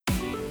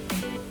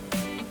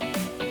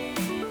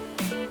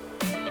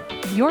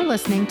You're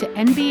listening to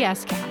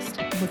NBS Cast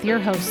with your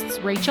hosts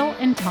Rachel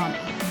and Tommy.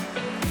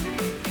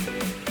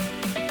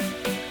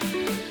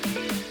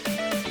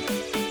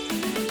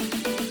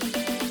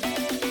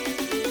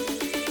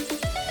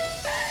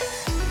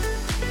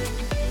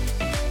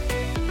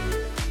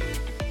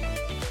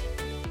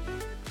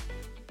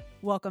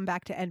 Welcome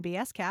back to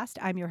NBS Cast.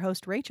 I'm your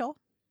host Rachel.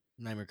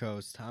 And I'm your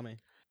co-host Tommy.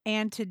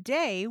 And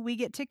today we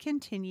get to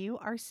continue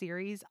our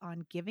series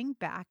on giving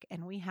back,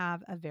 and we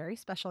have a very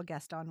special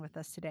guest on with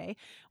us today.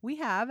 We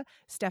have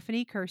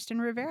Stephanie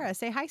Kersten-Rivera.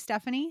 Say hi,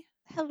 Stephanie.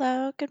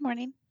 Hello, good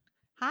morning.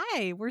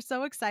 Hi, we're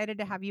so excited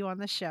to have you on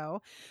the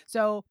show.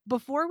 So,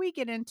 before we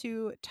get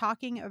into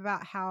talking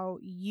about how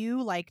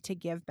you like to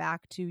give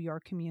back to your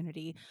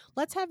community,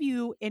 let's have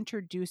you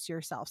introduce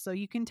yourself. So,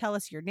 you can tell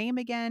us your name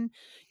again,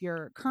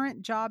 your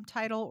current job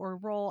title or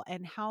role,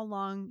 and how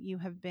long you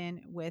have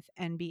been with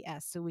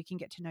NBS so we can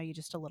get to know you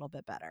just a little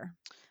bit better.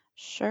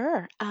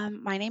 Sure.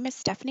 My name is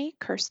Stephanie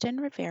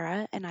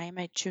Kersten-Rivera, and I am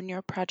a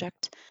junior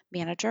project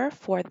manager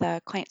for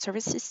the client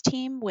services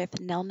team with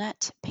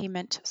Nelnet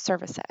Payment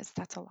Services.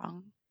 That's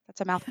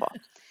a mouthful.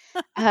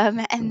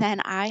 And then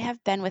I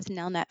have been with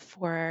Nelnet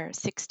for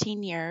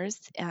 16 years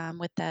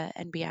with the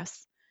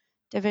NBS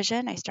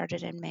division. I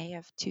started in May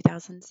of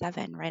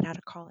 2007, right out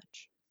of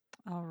college.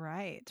 All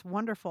right.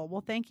 Wonderful.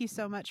 Well, thank you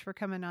so much for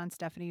coming on,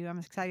 Stephanie. I'm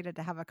excited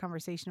to have a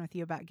conversation with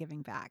you about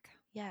giving back.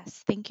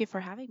 Yes, thank you for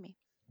having me.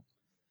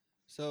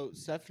 So,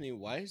 Stephanie,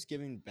 why is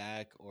giving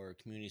back or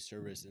community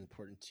service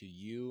important to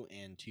you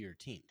and to your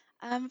team?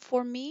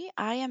 For me,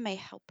 I am a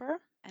helper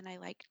and I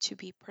like to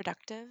be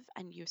productive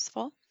and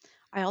useful.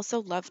 I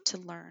also love to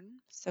learn.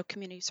 So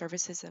community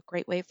service is a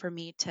great way for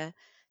me to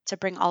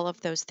bring all of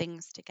those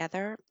things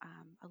together,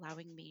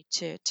 allowing me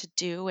to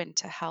do and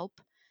to help,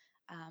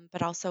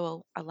 but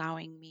also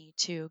allowing me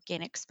to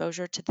gain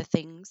exposure to the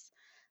things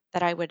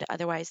that I would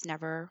otherwise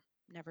never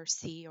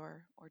see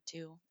or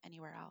do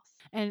anywhere else.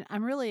 And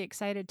I'm really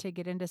excited to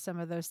get into some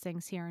of those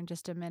things here in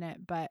just a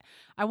minute, but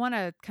I want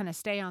to kind of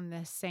stay on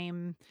this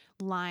same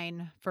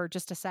line for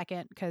just a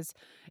second because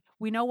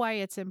we know why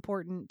it's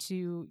important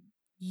to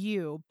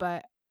you,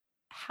 but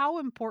how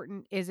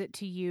important is it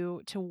to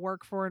you to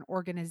work for an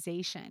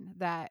organization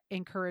that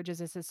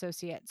encourages its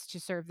associates to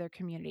serve their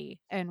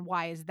community? And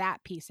why is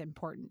that piece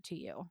important to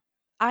you?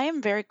 I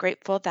am very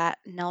grateful that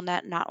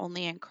Nelnet not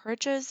only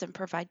encourages and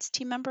provides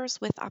team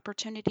members with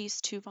opportunities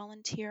to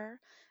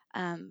volunteer,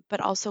 but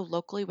also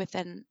locally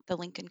within the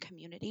Lincoln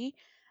community.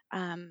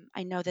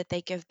 I know that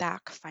they give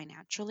back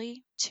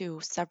financially to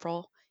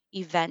several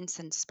events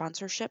and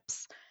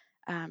sponsorships.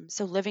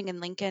 So living in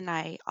Lincoln,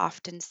 I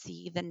often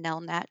see the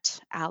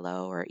Nelnet,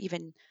 Allo, or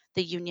even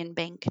the Union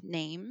Bank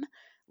name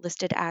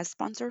listed as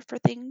sponsor for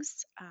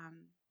things.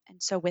 And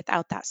so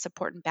without that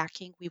support and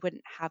backing, we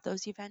wouldn't have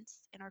those events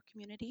in our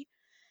community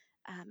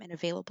and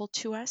available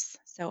to us.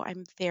 So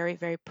I'm very,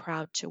 very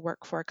proud to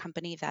work for a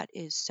company that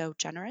is so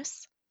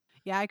generous.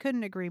 Yeah, I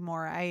couldn't agree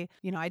more. I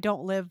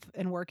don't live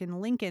and work in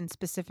Lincoln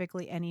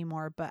specifically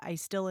anymore, but I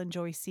still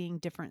enjoy seeing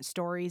different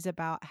stories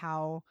about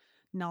how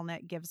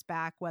Nelnet gives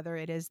back, whether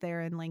it is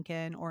there in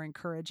Lincoln or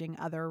encouraging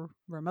other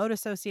remote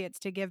associates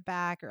to give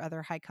back or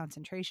other high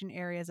concentration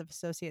areas of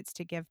associates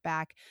to give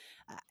back.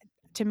 Uh,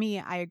 to me,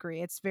 I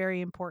agree. It's very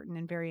important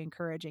and very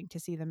encouraging to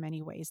see the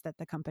many ways that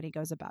the company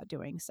goes about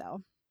doing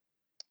so.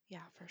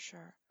 Yeah, for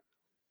sure.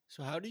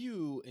 So, how do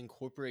you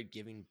incorporate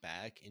giving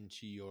back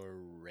into your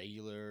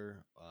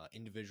regular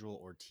individual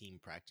or team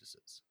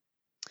practices?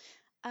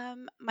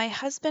 My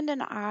husband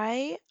and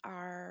I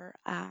are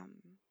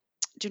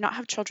do not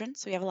have children,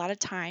 so we have a lot of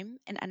time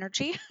and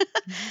energy,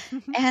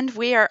 and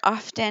we are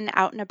often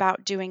out and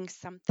about doing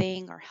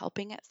something or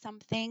helping at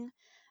something.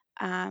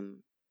 Um,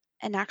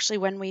 and actually,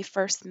 when we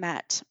first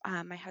met,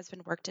 my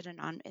husband worked in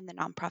the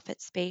nonprofit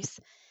space,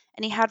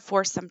 and he had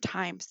for some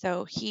time.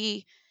 So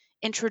he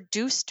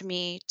introduced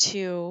me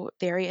to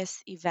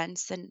various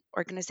events and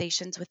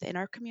organizations within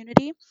our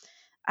community.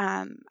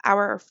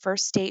 Our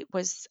first date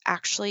was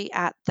actually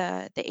at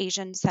the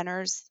Asian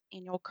Center's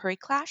annual Curry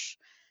Clash.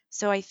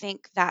 So I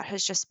think that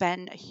has just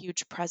been a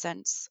huge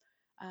presence.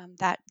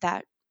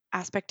 That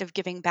aspect of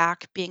giving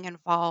back, being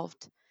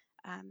involved,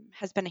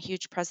 has been a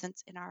huge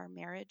presence in our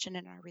marriage and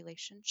in our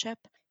relationship.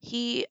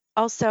 He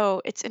also,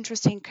 it's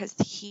interesting because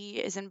he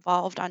is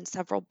involved on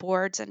several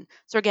boards. And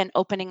so, again,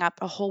 opening up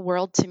a whole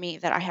world to me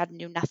that I had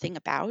knew nothing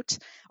about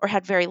or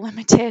had very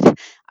limited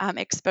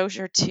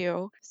exposure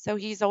to. So,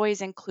 he's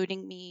always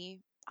including me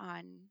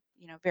on,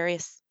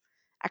 various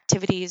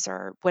activities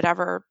or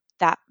whatever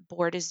that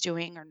board is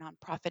doing or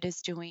nonprofit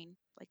is doing.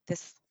 Like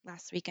this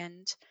last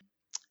weekend,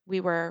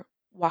 we were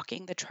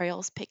walking the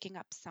trails picking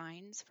up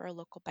signs for a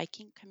local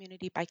biking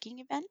community biking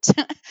event.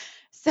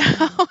 So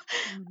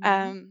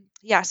Mhm.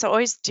 yeah, so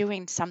always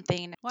doing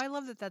something. Well, I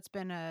love that that's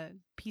been a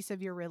piece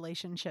of your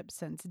relationship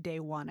since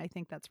day one. I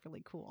think that's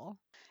really cool.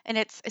 And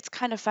it's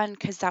kind of fun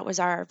because that was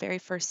our very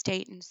first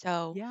date, and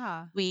so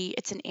Yeah.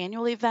 it's an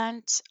annual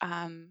event.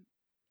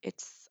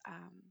 It's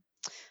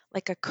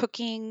like a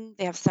cooking,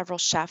 they have several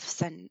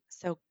chefs, and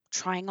so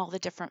trying all the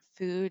different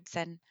foods,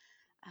 and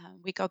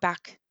we go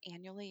back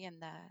annually in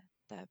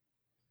the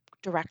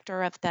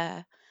director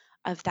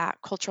of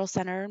that cultural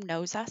center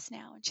knows us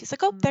now, and she's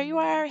like, "Oh, there you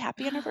Mm. are.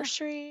 Happy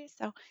anniversary."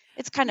 So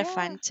it's kind of Yeah.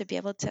 fun to be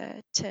able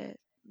to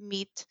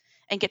meet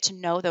and get to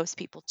know those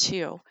people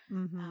too,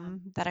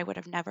 Mhm. that I would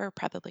have never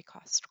probably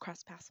crossed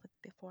paths with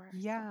before. So,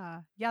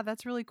 Yeah. Yeah,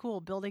 that's really cool,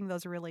 building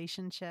those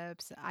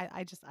relationships.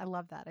 I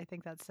love that. I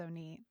think that's so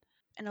neat.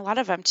 and a lot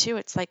of them too,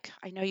 it's like,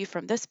 I know you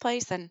from this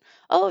place, and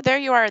oh, there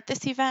you are at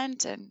this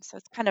event, and so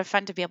it's kind of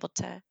fun to be able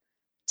to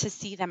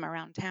see them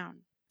around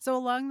town. So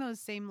along those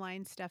same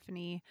lines,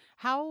 Stephanie,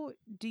 how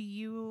do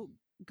you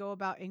go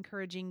about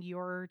encouraging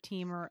your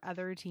team or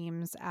other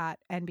teams at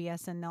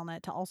NBS and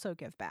Nelnet to also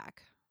give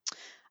back?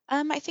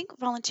 I think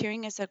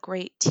volunteering is a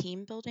great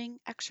team building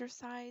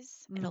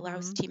exercise. It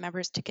allows Mhm. team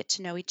members to get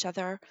to know each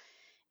other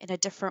in a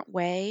different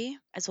way,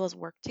 as well as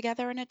work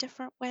together in a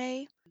different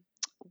way.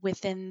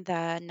 Within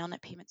the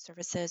Nelnet Payment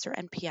Services or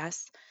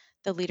NPS,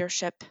 the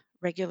leadership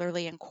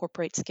regularly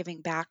incorporates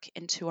giving back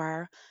into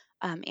our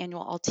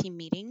annual all team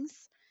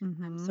meetings.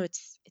 So Mhm.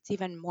 it's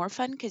even more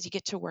fun because you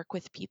get to work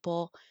with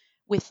people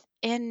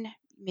within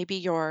maybe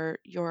your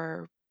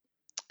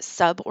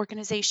sub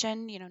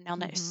organization.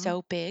 Nelnet is Mhm.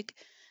 so big.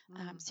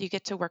 Mm. So you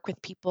get to work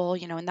with people,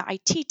 in the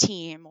IT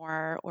team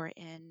or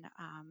in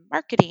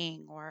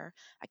marketing or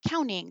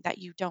accounting that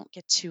you don't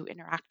get to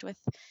interact with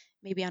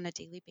maybe on a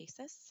daily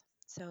basis.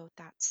 So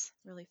that's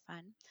really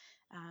fun.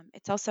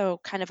 It's also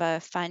kind of a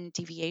fun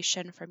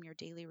deviation from your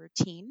daily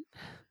routine,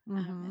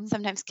 and Mhm.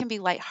 sometimes can be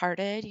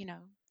lighthearted,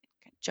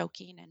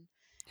 joking and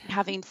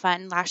having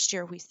fun. Last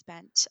year we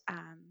spent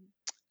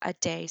a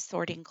day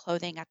sorting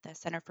clothing at the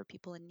Center for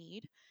People in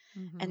Need,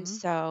 and Mhm.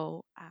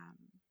 so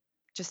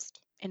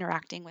just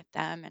interacting with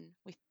them, and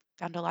we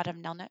found a lot of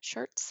Nelnet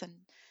shirts and,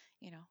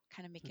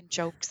 kind of making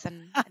jokes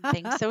and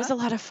things. So it was a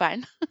lot of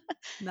fun.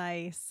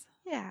 Nice.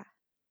 Yeah.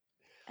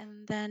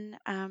 And then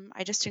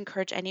I just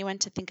encourage anyone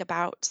to think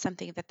about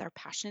something that they're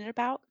passionate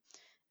about.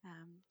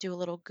 Do a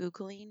little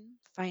Googling,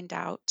 find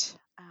out,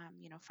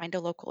 find a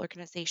local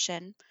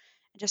organization,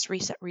 and just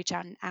reach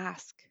out and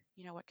ask,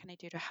 what can I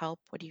do to help?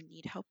 What do you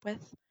need help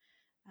with?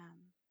 Um,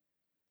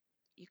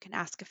 you can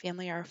ask a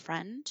family or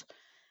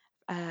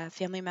a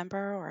family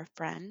member or a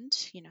friend,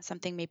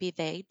 something maybe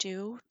they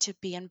do to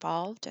be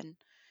involved, and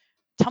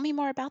tell me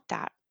more about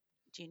that.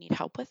 Do you need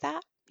help with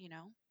that?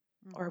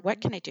 Or what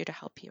Mhm. can I do to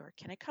help you? Or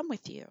can I come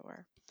with you?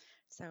 Or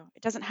so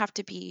it doesn't have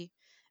to be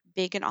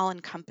big and all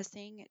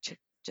encompassing. It should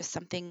just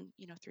something,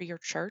 through your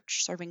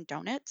church, serving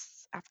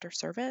donuts after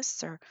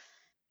service, or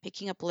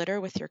picking up litter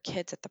with your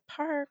kids at the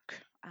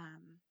park,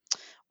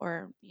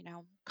 or,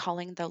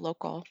 calling the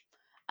local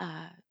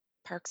uh,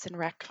 Parks and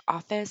Rec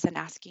office and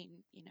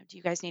asking, do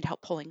you guys need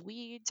help pulling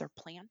weeds or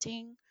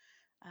planting?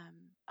 Um,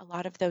 a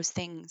lot of those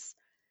things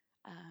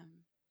um,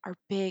 are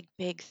big,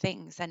 big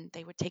things, and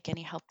they would take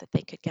any help that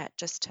they could get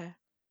just to,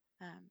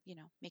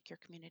 make your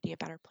community a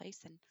better place.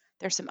 And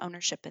there's some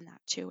ownership in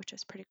that too, which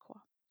is pretty cool.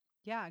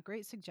 Yeah,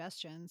 great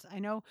suggestions. I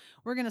know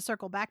we're going to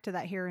circle back to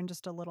that here in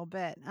just a little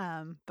bit,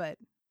 but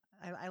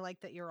I like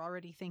that you're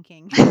already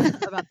thinking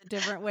about the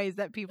different ways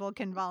that people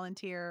can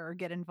volunteer or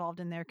get involved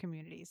in their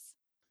communities.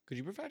 Could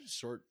you provide a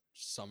short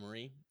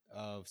summary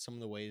of some of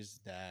the ways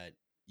that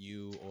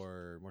you,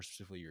 or more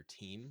specifically your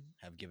team,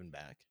 have given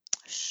back?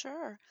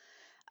 Sure.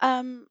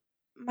 Um,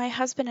 my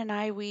husband and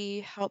I,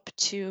 we help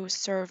to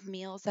serve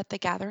meals at the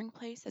Gathering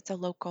Place. It's a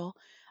local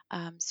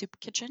soup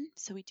kitchen,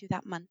 so we do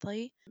that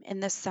monthly. In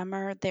the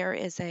summer, there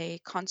is a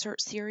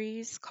concert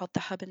series called the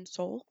Hub and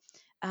Soul,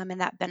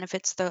 and that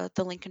benefits the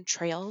Lincoln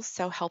Trails.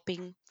 So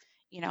helping,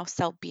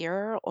 sell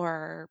beer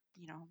or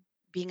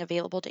being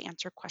available to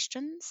answer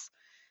questions.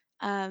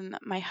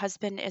 My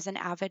husband is an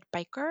avid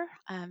biker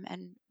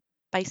and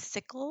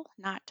bicycle,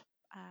 not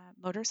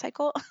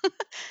motorcycle.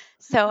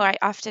 So I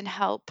often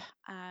help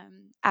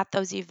at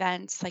those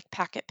events, like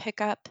packet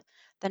pickup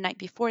the night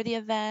before the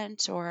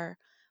event, or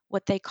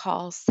what they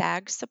call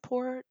SAG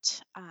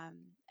support.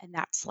 And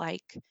that's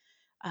like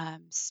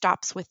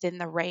stops within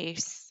the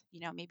race,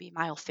 maybe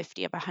mile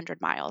 50 of 100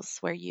 miles,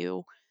 where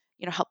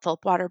help fill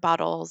up water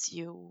bottles.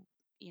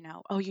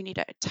 Oh, you need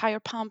a tire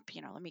pump.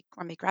 Let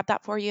me grab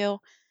that for you.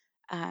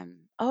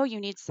 Oh,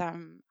 you need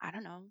some, I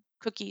don't know,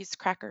 cookies,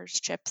 crackers,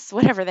 chips,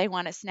 whatever they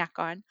want to snack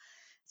on.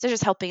 So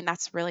just helping,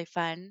 that's really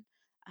fun.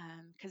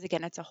 Because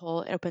again, it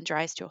opens your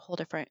eyes to a whole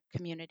different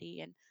community,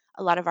 and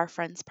a lot of our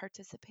friends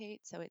participate.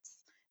 So it's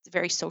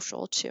very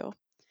social too.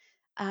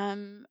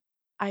 Um,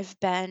 I've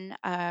been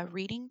a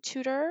reading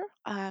tutor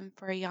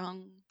for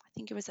I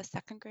think it was a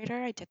second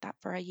grader. I did that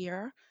for a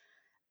year.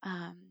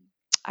 Um,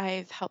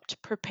 I've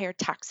helped prepare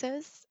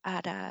taxes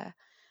at a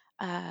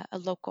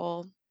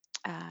local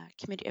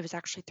community. It was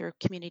actually through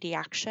Community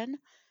Action,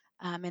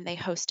 and they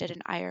hosted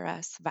an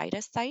IRS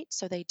Vita site.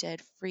 So they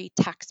did free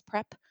tax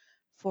prep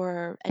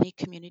for any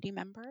community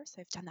member. So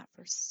I've done that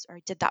or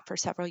I did that for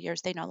several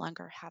years. They no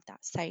longer have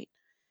that site.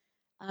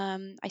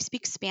 I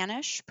speak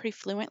Spanish pretty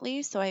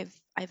fluently, so I've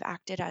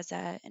acted as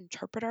an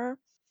interpreter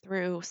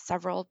through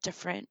several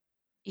different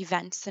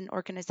events and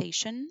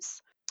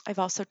organizations. I've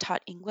also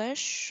taught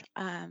English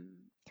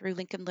through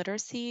Lincoln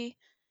Literacy,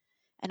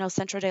 en el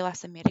Centro de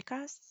las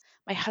Americas.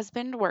 My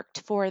husband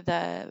worked for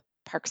the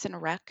Parks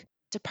and Rec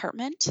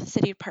department,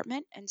 city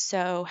department, and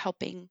so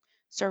helping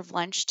serve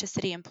lunch to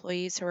city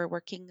employees who are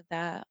working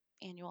the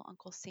annual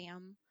Uncle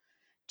Sam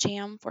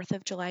Jam 4th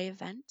of July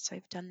event. So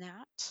I've done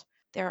that.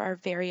 There are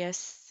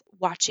various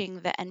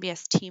watching the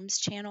NBS Teams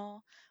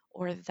channel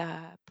or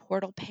the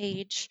portal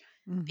page,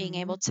 being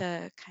able Mhm.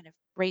 to kind of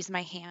raise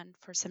my hand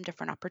for some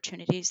different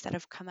opportunities that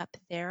have come up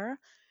there.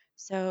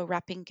 So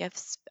wrapping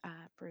gifts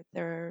for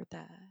the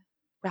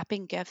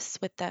wrapping gifts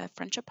with the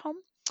friendship home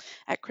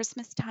at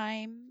Christmas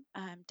time.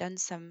 Done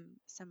some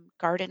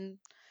garden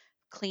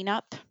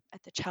cleanup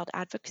at the Child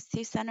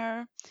Advocacy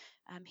Center,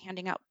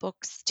 handing out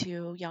books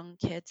to young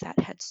kids at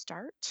Head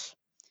Start.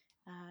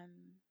 Um,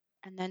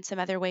 and then some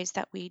other ways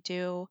that we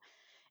do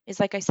is,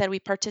 like I said, we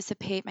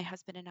participate, my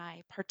husband and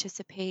I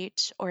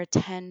participate or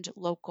attend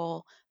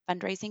local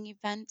fundraising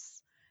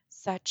events,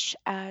 such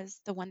as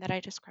the one that I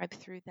described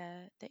through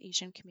the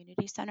Asian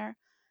Community Center,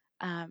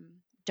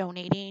 um,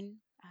 donating.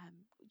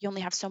 You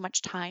only have so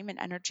much time and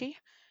energy.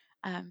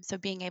 So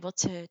being able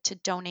to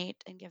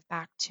donate and give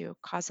back to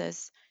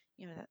causes,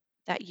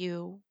 that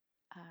you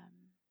um,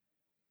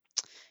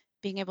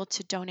 being able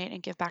to donate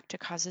and give back to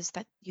causes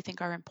that you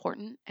think are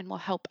important and will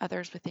help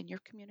others within your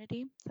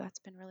community. So that's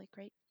been really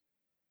great.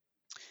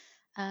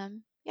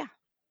 Yeah,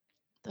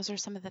 those are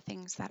some of the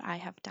things that I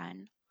have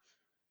done,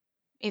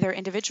 either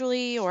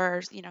individually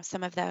or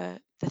some of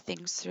the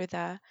things through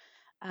the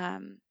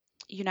um,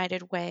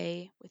 United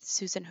Way with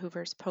Susan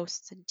Hoover's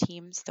posts and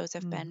teams. Those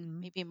have been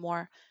Mhm. maybe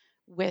more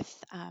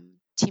with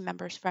team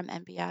members from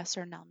MBS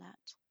or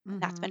Nelnet,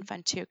 and that's been Mhm.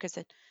 fun too because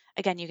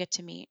again you get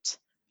to meet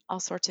all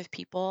sorts of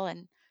people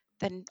and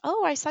then,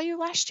 oh, I saw you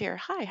last year.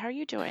 Hi, how are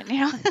you doing?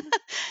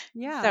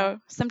 Yeah. So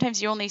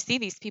sometimes you only see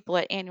these people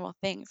at annual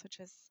things,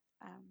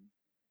 um,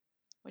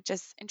 which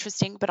is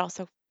interesting, but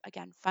also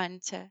again fun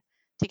to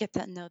get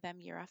to know them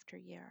year after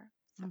year.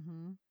 So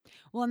Mhm.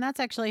 Well, and that's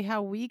actually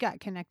how we got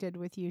connected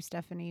with you,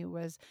 Stephanie,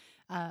 was,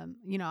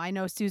 I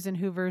know Susan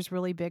Hoover's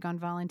really big on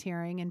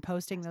volunteering and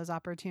posting yes. those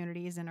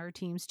opportunities in our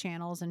team's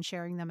channels and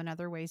sharing them in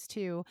other ways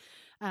too.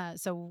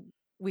 So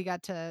we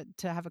got to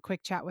have a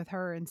quick chat with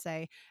her and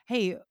say,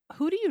 "Hey,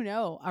 who do you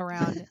know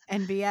around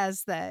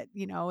NBS that,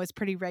 is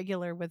pretty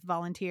regular with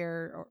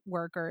volunteer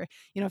work or,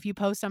 if you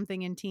post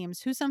something in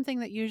teams, who's something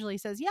that usually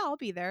says, 'Yeah, I'll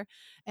be there.'"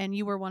 And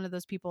you were one of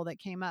those people that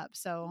came up.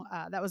 So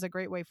that was a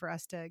great way for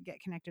us to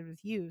get connected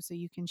with you so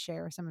you can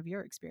share some of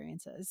your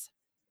experiences.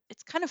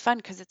 It's kind of fun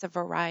because it's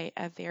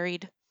a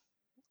varied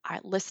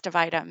list of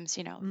items.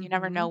 You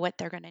never know Mhm. what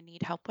they're going to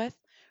need help with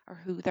or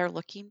who they're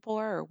looking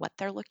for or what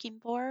they're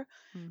looking for.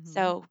 Mhm.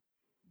 So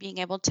being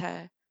able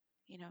to,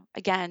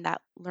 again,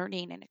 that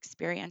learning and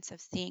experience of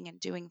seeing and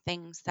doing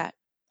things that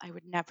I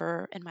would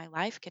never in my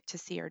life get to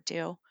see or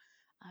do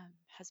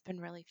has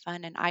been really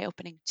fun and eye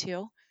opening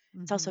too.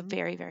 It's also Mhm.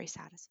 very, very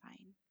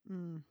satisfying.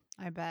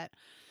 I bet.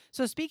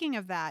 So speaking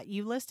of that,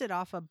 you listed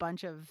off a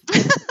bunch of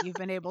things that you've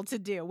been able to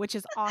do, which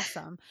is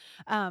awesome.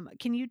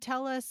 Can you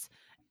tell us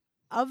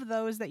of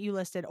those that you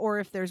listed, or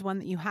if there's one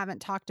that you haven't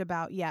talked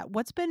about yet,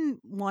 what's been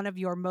one of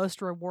your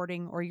most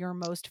rewarding or your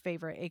most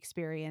favorite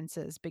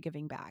experiences by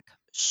giving back?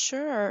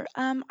 Sure.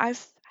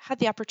 I've had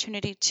the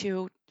opportunity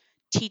to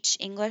teach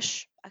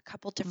English a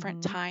couple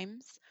different Mhm.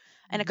 times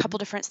in a couple Mhm.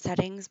 different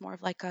settings, more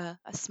of like a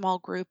small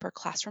group or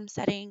classroom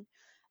setting,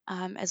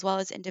 as well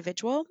as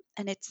individual.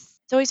 And it's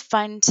always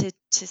fun to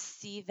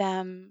see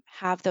them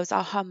have those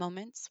aha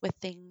moments with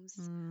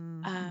things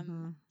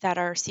Mhm. that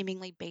are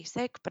seemingly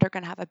basic, but are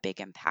going to have a big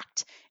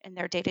impact in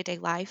their day to day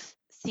life.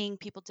 Seeing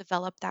people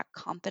develop that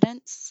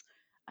confidence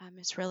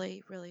is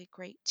really, really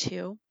great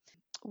too.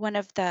 One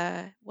of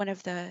the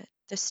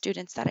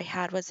students that I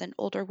had was an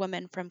older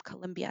woman from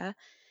Colombia,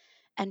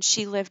 and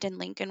she lived in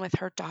Lincoln with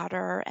her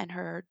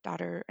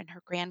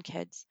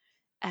grandkids,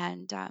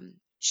 and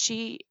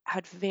she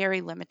had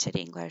very limited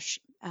English,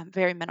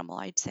 very minimal,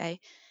 I'd say,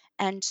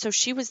 and so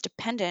she was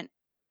dependent.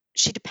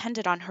 She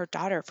depended on her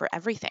daughter for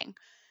everything,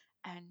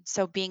 and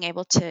so being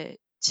able to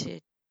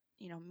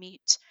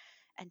meet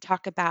and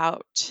talk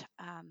about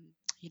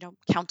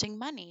counting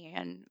money,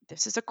 and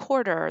this is a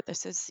quarter,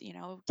 this is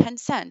 10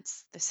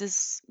 cents, this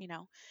is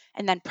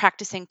and then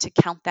practicing to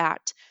count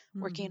that,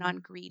 working on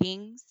Mhm.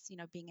 greetings,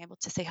 being able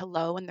to say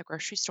hello in the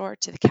grocery store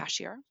to the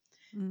cashier,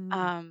 Mm.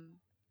 um,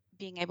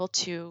 being able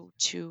to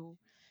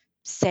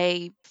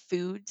say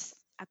foods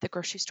at the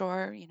grocery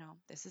store,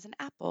 this is an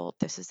apple,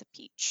 this is a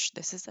peach,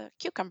 this is a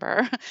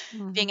cucumber.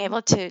 Being Mhm.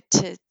 able to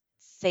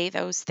say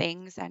those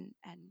things and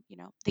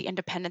the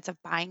independence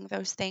of buying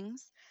those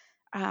things.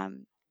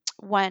 Um,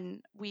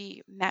 when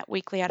we met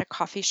weekly at a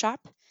coffee shop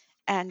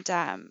and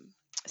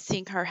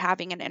seeing her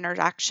having an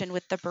interaction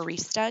with the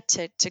barista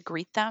to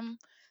greet them,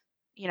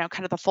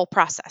 kind of the full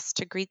process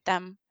to greet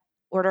them,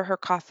 order her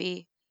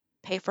coffee,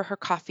 pay for her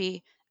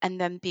coffee, and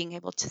then being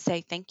able to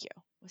say thank you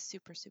was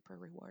super, super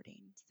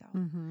rewarding. So,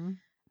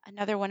 Mhm.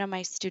 another one of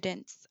my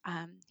students,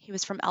 he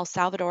was from El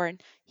Salvador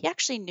and he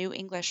actually knew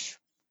English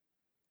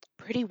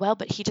pretty well,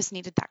 but he just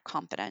needed that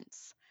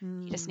confidence.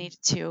 He just Mm. needed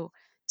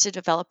to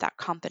develop that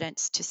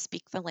confidence to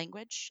speak the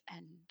language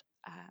and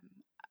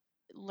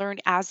learn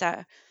as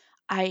a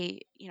I,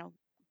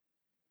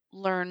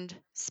 learned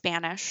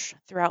Spanish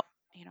throughout,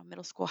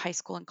 middle school, high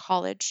school, and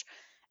college.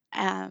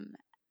 Um,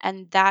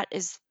 and that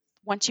is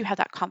once you have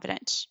that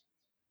confidence,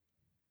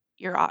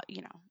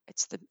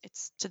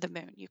 it's to the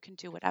moon. You can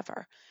do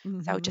whatever.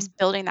 So Mhm. just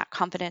building that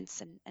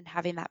confidence and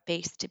having that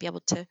base to be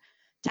able to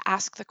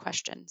ask the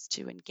questions,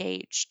 to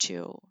engage,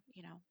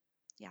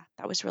 yeah,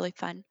 that was really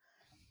fun.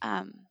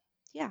 Um,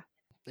 yeah,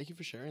 Thank you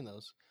for sharing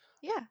those.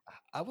 yeah.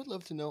 I would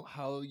love to know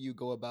how you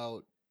go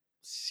about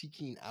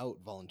seeking out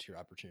volunteer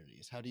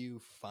opportunities. How do you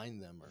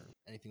find them or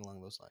anything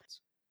along those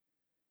lines?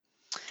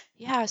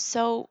 Yeah,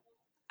 so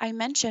I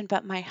mentioned,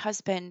 but my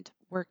husband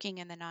working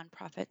in the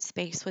nonprofit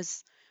space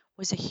was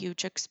a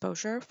huge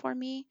exposure for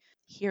me,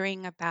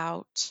 hearing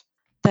about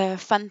the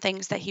fun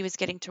things that he was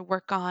getting to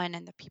work on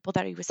and the people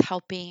that he was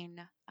helping,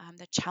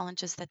 the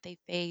challenges that they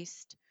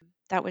faced.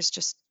 That was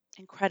just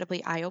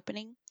incredibly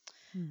eye-opening.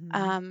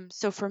 Mhm.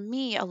 So for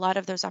me, a lot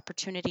of those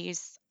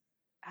opportunities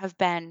have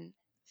been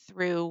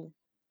through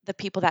the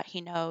people that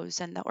he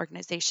knows and the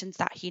organizations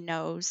that he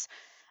knows,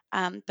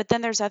 but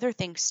then there's other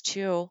things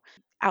too.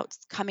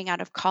 Coming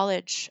out of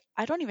college,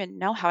 I don't even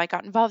know how I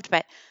got involved,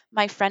 but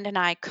my friend and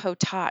I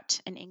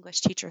co-taught an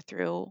English teacher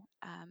through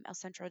El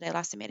Centro de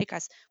las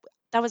Americas.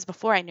 That was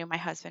before I knew my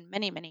husband,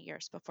 many, many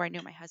years before I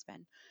knew my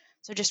husband.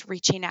 So just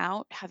reaching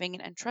out, having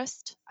an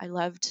interest. I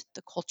loved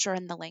the culture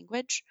and the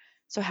language.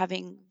 So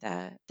having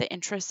the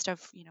interest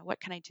of, what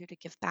can I do to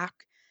give back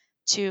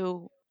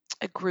to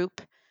a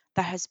group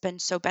that has been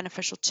so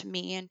beneficial to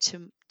me and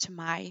to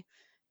my,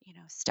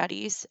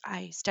 studies.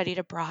 I studied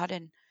abroad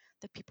and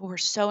the people were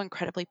so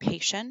incredibly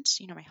patient,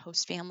 my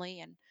host family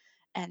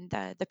and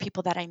the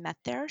people that I met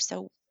there.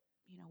 So,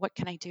 what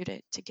can I do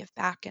to give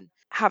back and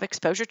have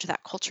exposure to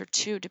that culture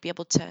too, to be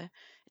able to,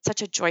 it's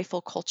such a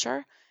joyful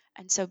culture.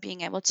 And so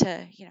being able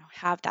to,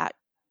 have that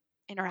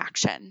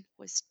interaction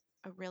was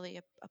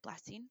a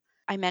blessing.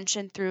 I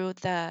mentioned through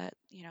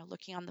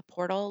looking on the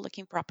portal,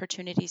 looking for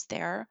opportunities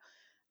there,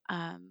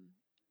 um,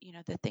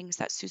 the things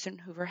that Susan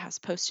Hoover has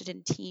posted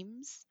in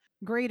Teams.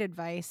 Great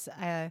advice.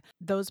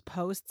 Those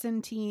posts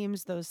in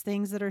Teams, those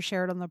things that are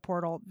shared on the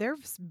portal, they're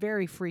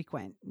very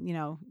frequent.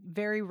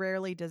 Very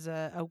rarely does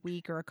a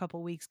week or a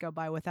couple weeks go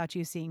by without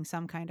you seeing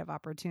some kind of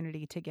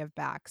opportunity to give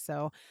back.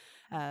 So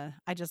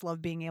I just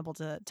love being able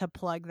to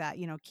plug that.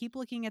 Keep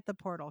looking at the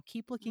portal,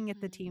 keep looking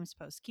at the Hmm. Teams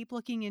posts, keep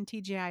looking in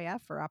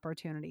TGIF for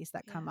opportunities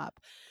that come Yeah. up.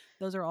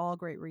 Those are all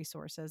great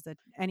resources that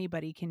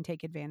anybody can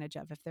take advantage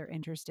of if they're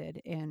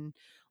interested in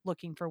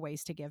looking for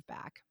ways to give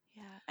back.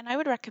 Yeah. And I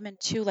would recommend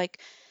too,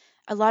 like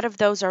a lot of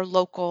those are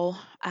local,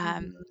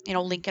 Mhm.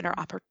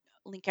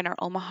 Lincoln or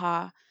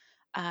Omaha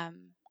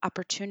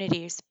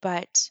opportunities,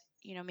 but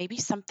maybe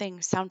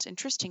something sounds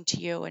interesting to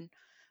you and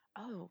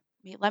oh,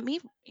 let me,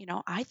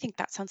 I think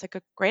that sounds like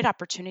a great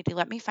opportunity.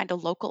 Let me find a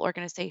local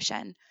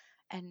organization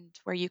and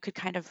where you could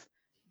kind of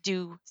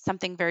do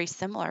something very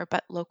similar,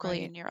 but locally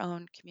Right. in your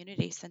own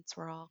community since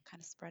we're all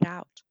kind of spread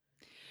out.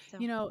 So,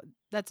 You know,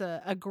 that's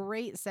a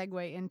great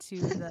segue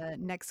into the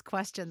next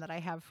question that I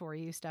have for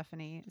you,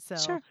 Stephanie. So,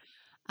 sure,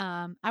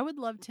 I would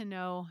love to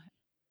know,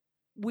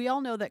 we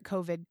all know that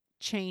COVID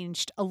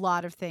changed a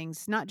lot of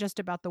things, not just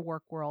about the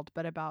work world,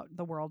 but about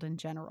the world in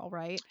general,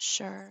 right?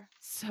 sure.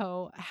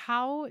 So,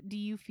 how do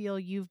you feel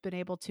you've been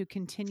able to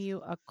continue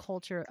a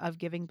culture of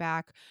giving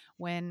back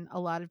when a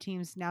lot of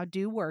teams now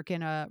do work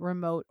in a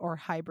remote or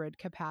hybrid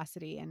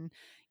capacity? And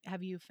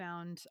have you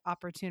found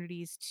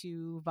opportunities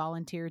to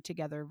volunteer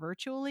together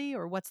virtually,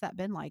 or what's that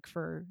been like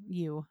for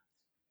you?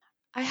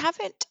 I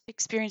haven't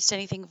experienced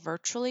anything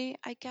virtually,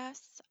 I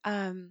guess.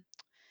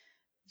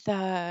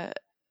 The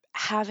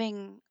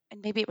having,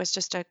 and maybe it was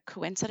just a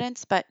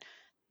coincidence, but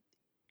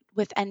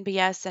with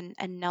NBS and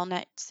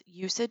Nelnet's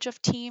usage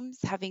of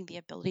Teams, having the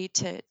ability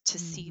to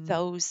see Hmm.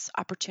 those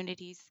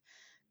opportunities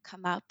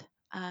come up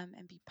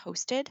and be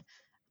posted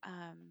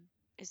um,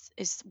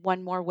 is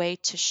one more way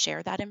to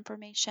share that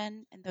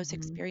information and those Hmm.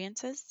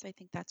 experiences. So I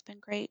think that's been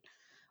great.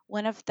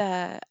 One of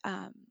the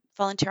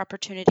volunteer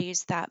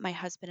opportunities that my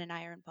husband and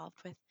I are involved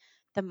with,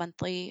 the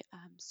monthly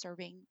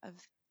serving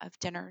of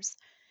dinners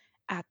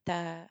at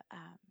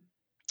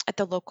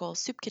the local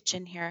soup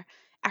kitchen here,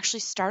 actually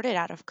started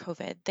out of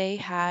COVID. They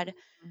had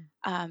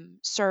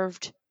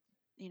served,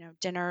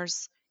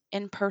 dinners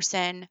in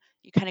person.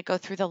 You kind of go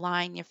through the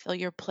line, you fill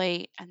your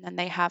plate, and then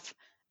they have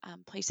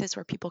places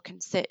where people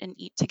can sit and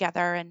eat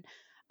together. And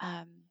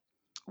um,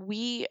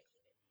 we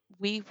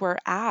we were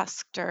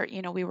asked, or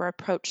we were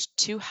approached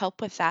to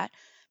help with that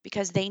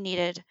because they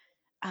needed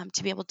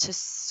to be able to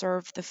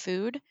serve the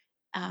food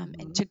in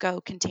Hmm. to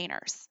go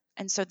containers,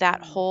 and so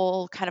that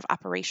whole kind of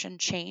operation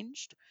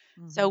changed.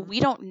 So Hmm. we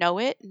don't know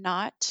it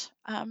not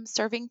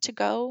serving to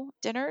go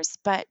dinners,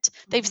 but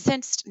they've Hmm.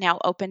 since now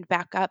opened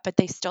back up, but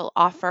they still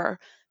offer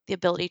the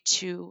ability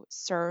to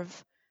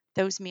serve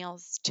those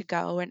meals to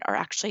go and or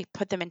actually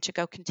put them in to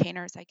go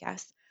containers, I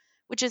guess,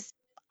 which is,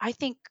 I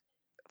think,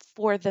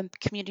 for the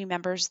community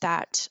members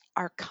that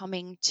are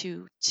coming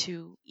to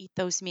eat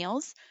those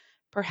meals,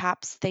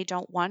 perhaps they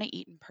don't want to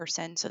eat in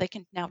person, so they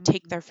can now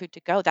take Mhm. their food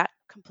to go. That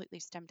completely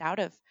stemmed out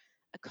of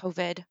a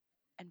COVID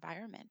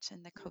environment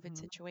and the COVID Mhm.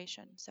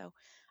 situation. So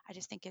I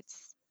just think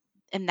it's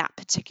in that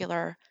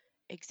particular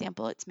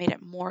example, it's made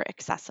it more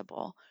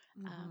accessible,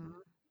 um,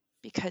 Mhm.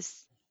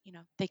 because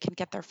they can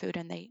get their food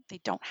and they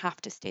don't have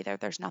to stay there.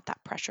 There's not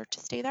that pressure to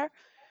stay there,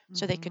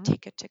 so they could Mhm.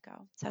 take it to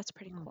go. So that's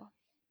pretty Mm. cool.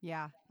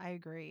 Yeah, I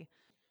agree.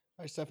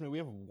 All right, Stephanie, we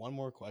have one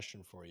more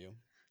question for you.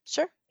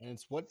 Sure. And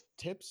it's, what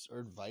tips or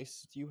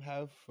advice do you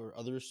have for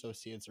other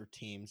associates or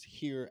teams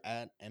here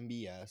at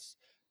MBS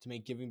to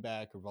make giving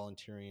back or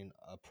volunteering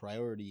a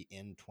priority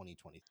in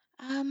 2020?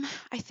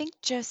 I think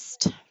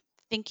just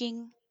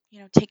thinking,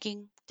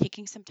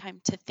 taking some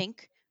time to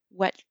think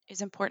what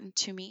is important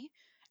to me,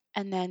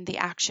 and then the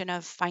action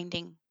of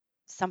finding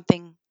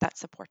something that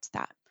supports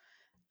that.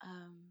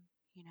 Um,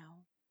 you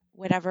know,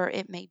 whatever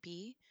it may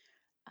be,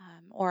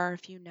 or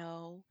if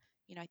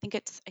I think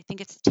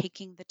it's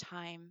taking the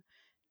time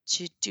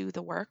to do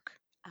the work,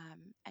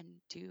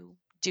 and do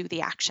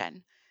the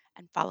action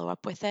and follow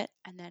up with it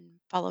and then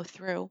follow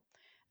through.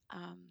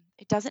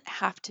 It doesn't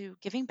have to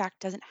Giving back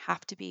doesn't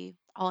have to be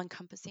all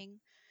encompassing.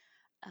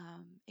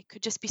 It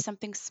could just be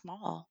something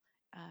small,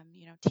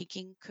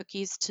 taking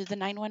cookies to the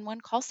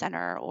 911 call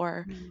center,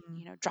 or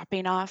Mhm.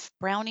 dropping off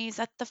brownies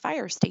at the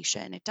fire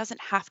station. It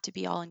doesn't have to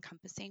be all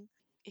encompassing.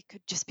 It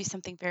could just be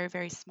something very,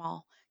 very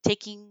small.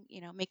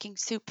 Making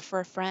soup for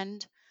a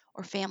friend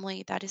or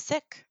family that is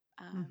sick,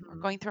 or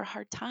Mhm. going through a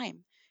hard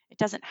time. It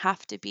doesn't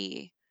have to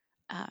be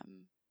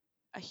um,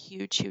 a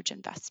huge, huge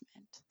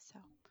investment. So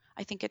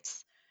I think if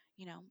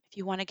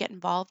you want to get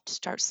involved,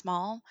 start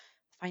small,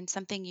 find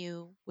something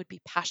you would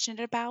be passionate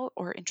about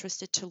or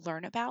interested to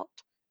learn about,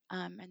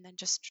 and then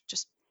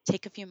just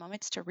take a few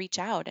moments to reach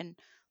out and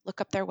look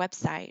up their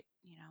website.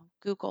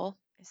 Google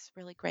is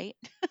really great.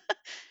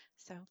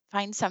 So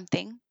find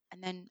something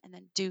and then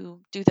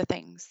do the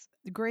things.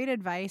 Great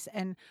advice.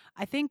 And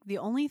I think the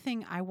only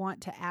thing I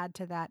want to add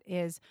to that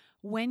is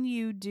when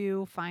you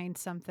do find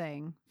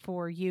something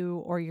for you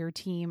or your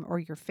team or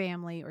your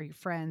family or your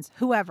friends,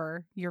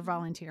 whoever you're Mhm.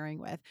 volunteering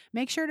with,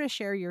 make sure to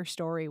share your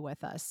story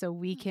with us so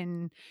we Mhm.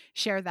 can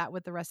share that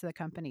with the rest of the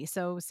company.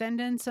 So send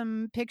in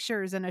some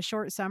pictures and a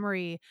short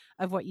summary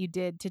of what you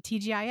did to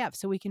TGIF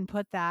so we can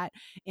put that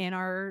in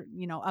our,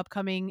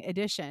 upcoming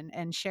edition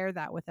and share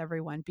that with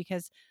everyone,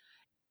 because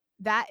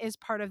that is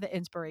part of the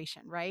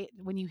inspiration, right?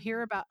 When you hear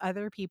Mhm. about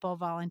other people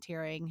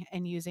volunteering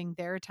and using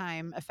their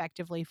time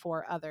effectively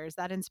for others,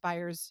 that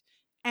inspires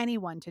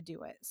anyone to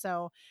do it.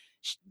 So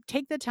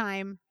take the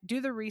time,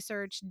 do the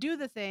research, do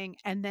the thing,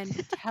 and then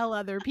tell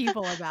other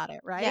people about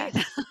it, right?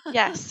 Yes,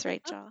 yes,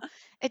 Rachel.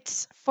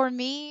 It's for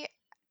me,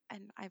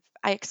 and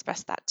I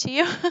expressed that to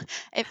you.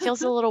 It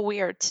feels a little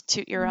weird to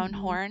toot your own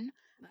Mhm. horn,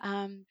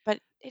 but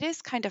it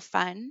is kind of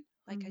fun.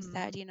 Like I Mhm.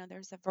 said,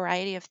 there's a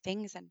variety of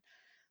things, and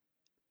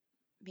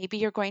maybe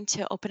you're going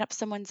to open up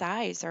someone's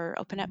eyes or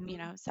open up,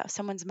 Mhm.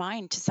 someone's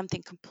mind to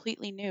something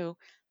completely new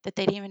that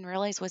they didn't even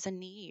realize was a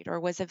need or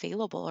was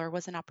available or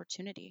was an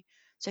opportunity.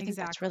 So I think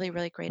that's really, Exactly.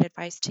 really great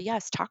advice to,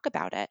 yes, talk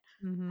about it,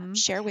 Mhm.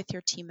 share with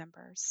your team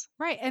members.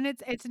 Right, and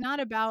it's not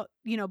about,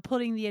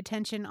 putting the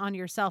attention on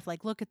yourself,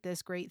 like, "Look at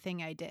this great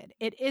thing I did."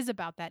 It is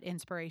about that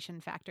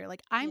inspiration factor,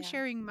 like, I'm Yeah.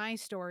 sharing my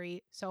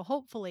story, so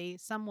hopefully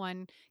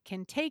someone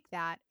can take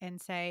that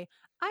and say,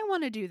 "I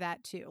wanna do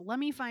that too. Let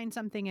me find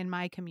something in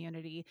my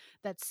community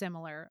that's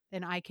similar,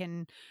 and I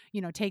can,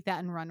 take that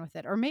and run with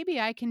it." Or maybe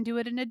I can do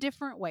it in a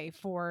different way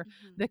for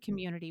Hmm. the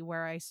community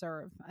where I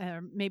serve.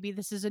 Maybe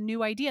this is a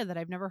new idea that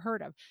I've never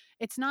heard of.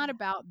 It's not Yeah.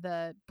 about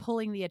the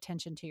pulling the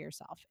attention to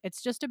yourself.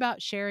 It's just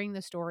about sharing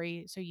the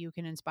story so you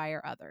can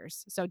inspire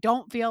others. So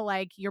don't feel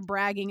like you're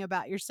bragging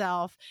about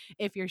yourself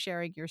if you're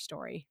sharing your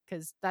story,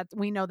 because that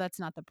we know that's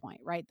not the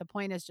point, right? The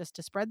point is just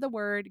to spread the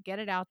word, get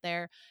it out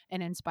there,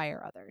 and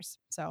inspire others.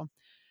 So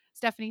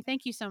Stephanie,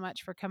 thank you so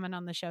much for coming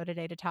on the show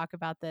today to talk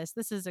about this.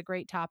 This is a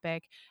great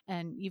topic,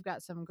 and you've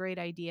got some great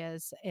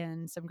ideas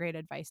and some great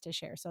advice to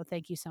share. So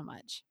thank you so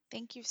much.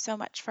 Thank you so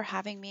much for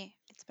having me.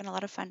 It's been a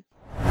lot of fun.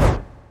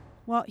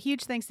 Well,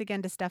 huge thanks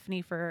again to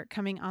Stephanie for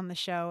coming on the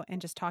show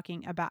and just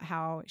talking about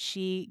how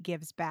she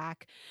gives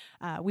back.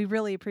 We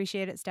really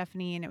appreciate it,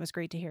 Stephanie, and it was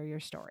great to hear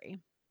your story.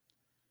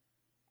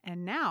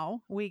 And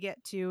now we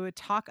get to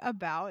talk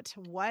about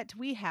what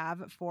we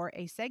have for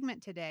a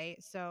segment today.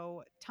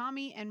 So,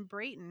 Tommy and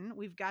Brayton,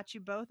 we've got you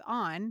both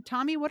on.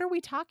 Tommy, what are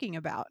we talking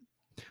about?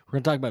 We're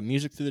going to talk about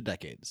music through the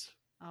decades.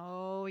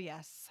 Oh,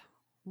 yes.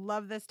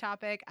 Love this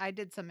topic. I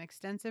did some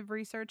extensive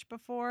research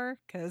before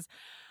because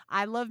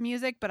I love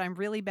music, but I'm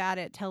really bad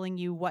at telling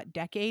you what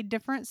decade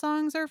different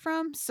songs are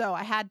from. So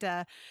I had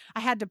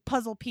to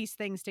puzzle piece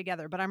things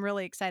together, but I'm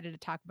really excited to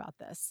talk about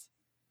this.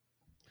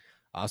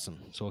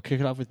 Awesome. So we'll kick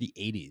it off with the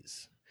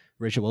 80s.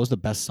 Rachel, what was the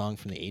best song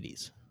from the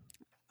 80s?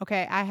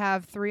 Okay, I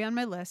have 3 on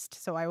my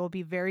list, so I will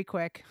be very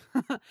quick.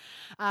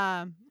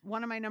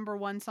 One of my number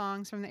 1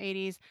 songs from the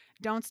 '80s,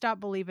 "Don't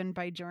Stop Believin'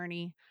 by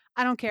Journey.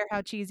 I don't care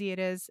how cheesy it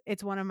is,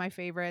 it's one of my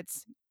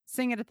favorites.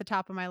 sing it at the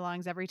top of my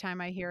lungs every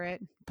time I hear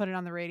it, put it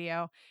on the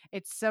radio.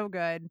 It's so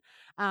good.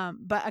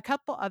 But a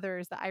couple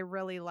others that I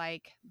really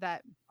like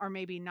that are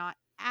maybe not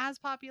as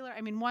popular.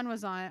 I mean, one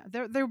was on,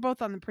 they're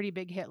both on the pretty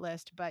big hit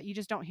list, but you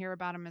just don't hear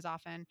about them as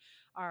often,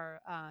 are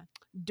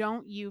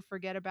Don't You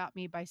Forget About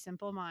Me by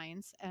Simple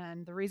Minds.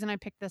 And the reason I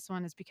picked this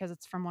one is because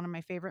it's from one of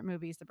my favorite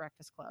movies, The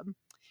Breakfast Club.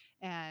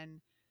 And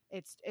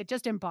it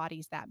just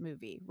embodies that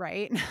movie,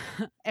 right?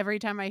 Every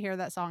time I hear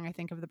that song, I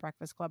think of The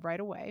Breakfast Club right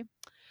away.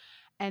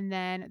 And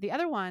then the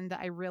other one that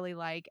I really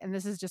like, and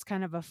this is just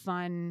kind of a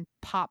fun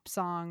pop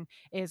song,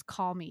 is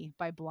Call Me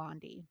by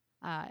Blondie.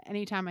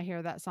 Anytime I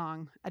hear that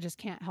song, I just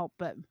can't help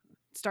but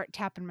start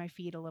tapping my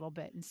feet a little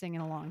bit and singing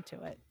along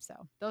to it. So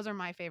those are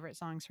my favorite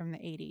songs from the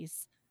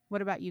 80s.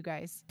 What about you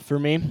guys? For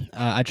me,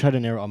 I try to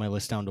narrow all my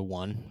list down to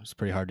one. It's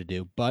pretty hard to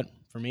do, but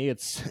for me,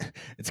 it's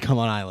it's Come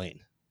On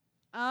Eileen.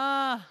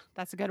 Ah,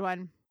 that's a good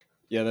one.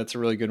 Yeah, that's a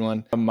really good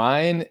one.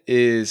 Mine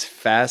is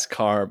Fast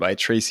Car by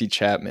Tracy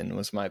Chapman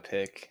was my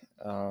pick.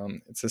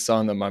 It's a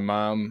song that my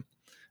mom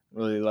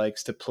really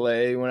likes to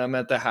play when I'm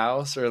at the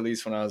house, or at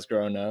least when I was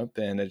growing up.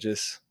 And it's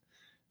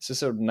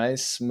just a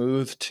nice,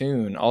 smooth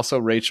tune. Also,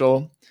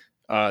 Rachel,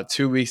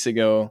 2 weeks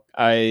ago,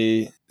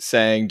 I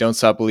sang Don't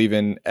Stop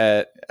Believing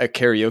at a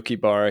karaoke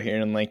bar here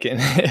in Lincoln.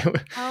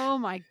 Oh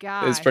my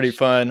It was pretty gosh.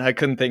 fun. I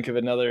couldn't think of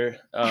another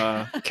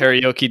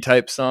karaoke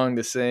type song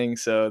to sing,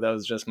 so that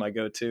was just my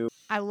go-to.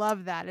 I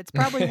love that. It's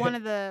probably one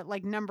of the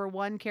like number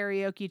one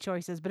karaoke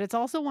choices, but it's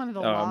also one of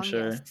the Oh, I'm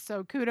sure. longest.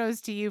 So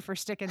kudos to you for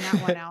sticking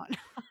that one out.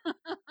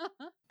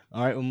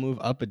 All right, we'll move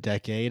up a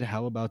decade.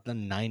 How about the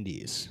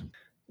 90s?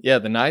 Yeah,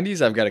 the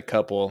 90s, I've got a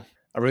couple.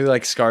 I really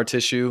like Scar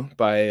Tissue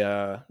by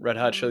Red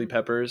Hot Chili Mm.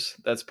 Peppers.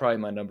 That's probably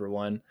my number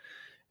one.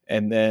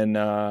 And then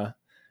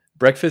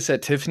Breakfast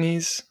at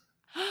Tiffany's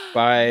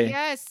by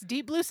Yes,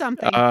 Deep Blue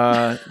something.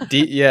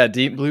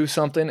 Deep Blue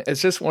something.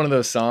 It's just one of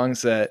those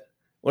songs that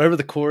whenever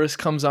the chorus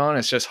comes on,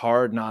 it's just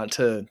hard not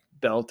to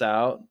belt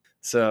out.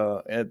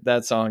 So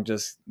that song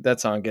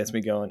gets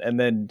me going. And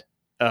then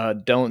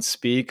Don't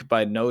Speak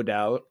by No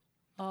Doubt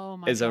Oh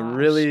my is a gosh.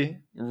 really,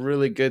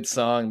 really good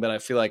song that I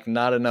feel like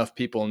not enough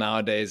people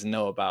nowadays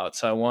know about.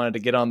 So I wanted to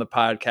get on the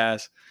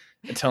podcast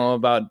and tell them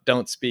about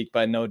Don't Speak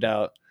by No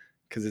Doubt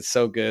because it's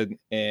so good.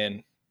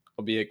 And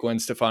I'll be a Gwen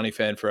Stefani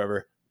fan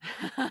forever.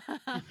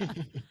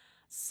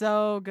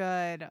 So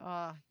good.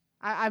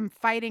 I'm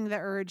fighting the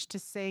urge to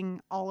sing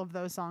all of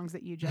those songs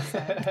that you just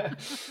said.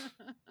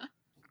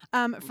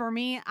 For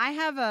me, I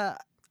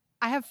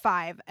have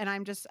five, and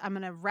I'm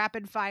gonna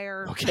rapid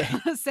fire Okay,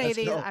 say let's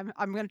these. go.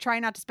 I'm gonna try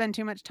not to spend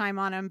too much time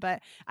on them,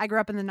 but I grew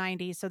up in the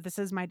 '90s, so this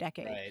is my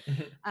decade.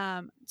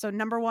 Right. So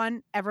number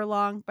one,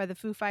 Everlong by the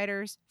Foo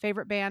Fighters,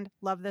 favorite band.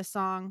 Love this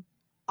song.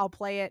 I'll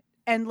play it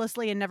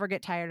endlessly and never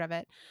get tired of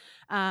it.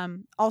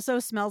 Also,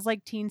 Smells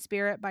Like Teen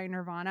Spirit by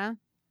Nirvana.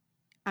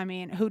 I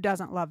mean, who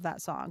doesn't love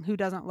that song? Who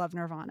doesn't love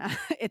Nirvana?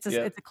 Yep. It's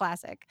a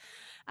classic.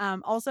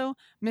 Also,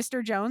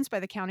 Mr. Jones by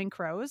the Counting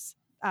Crows.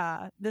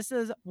 This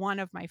is one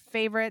of my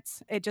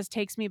favorites. It just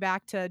takes me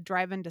back to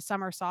driving to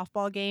summer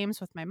softball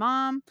games with my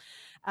mom.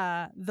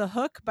 The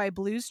Hook by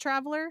Blues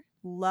Traveler.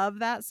 Love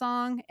that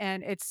song,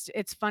 and it's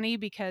funny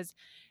because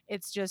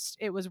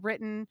it was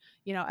written,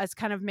 as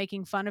kind of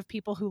making fun of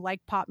people who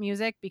like pop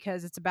music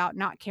because it's about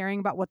not caring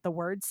about what the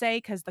words say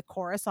because the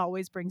chorus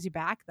always brings you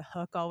back, the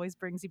hook always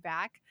brings you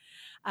back.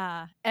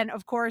 And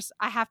of course,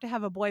 I have to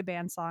have a boy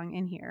band song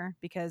in here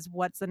because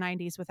what's the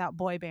 90s without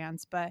boy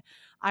bands? But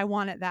I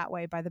Want It That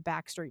Way by the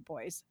Backstreet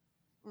Boys.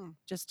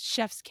 Just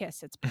chef's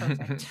kiss. It's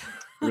perfect.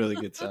 Really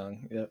good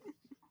song. Yep.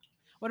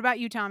 What about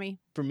you, Tommy?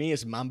 For me,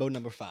 it's Mambo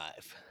number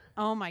 5.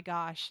 Oh my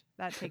gosh,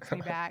 that takes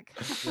me back.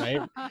 Right?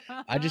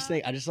 I just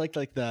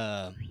like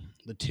the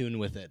tune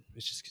with it.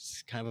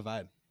 It's kind of a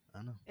vibe. I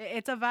don't know.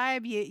 It's a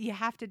vibe. You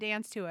have to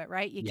dance to it,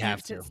 right? You You can't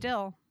have sit to.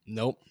 still.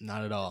 Nope,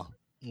 not at all.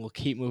 We'll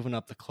keep moving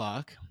up the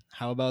clock.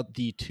 How about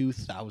the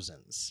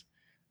 2000s?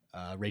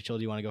 Rachel,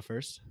 do you want to go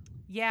first?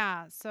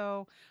 Yeah,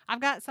 so I've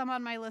got some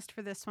on my list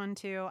for this one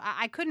too.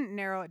 I couldn't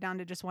narrow it down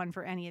to just one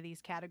for any of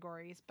these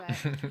categories, but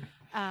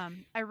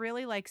I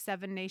really like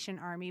Seven Nation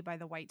Army by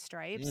the White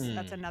Stripes.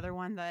 That's another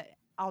one that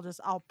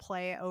I'll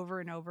play over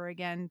and over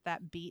again.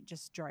 That beat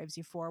just drives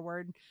you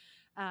forward.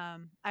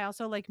 I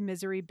also like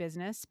Misery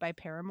Business by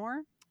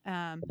Paramore.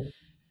 Um,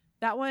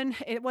 that one,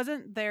 it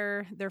wasn't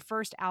their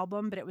first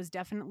album, but it was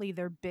definitely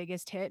their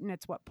biggest hit, and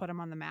it's what put them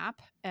on the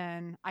map.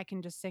 And I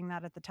can just sing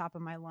that at the top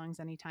of my lungs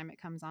anytime it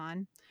comes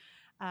on.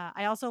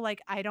 I also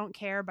like I Don't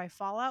Care by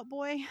Fall Out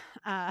Boy.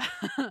 Uh,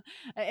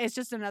 it's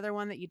just another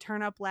one that you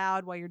turn up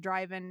loud while you're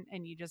driving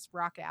and you just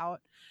rock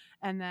out.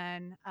 And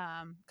then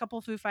a couple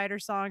Foo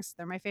Fighters songs.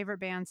 They're my favorite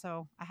band,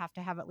 so I have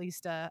to have at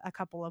least a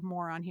couple of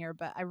more on here.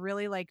 But I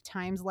really like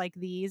Times Like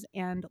These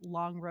and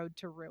Long Road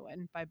to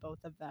Ruin by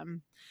both of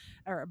them,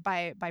 or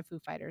by Foo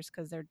Fighters,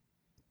 because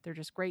they're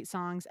just great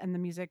songs. And the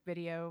music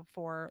video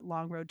for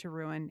Long Road to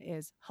Ruin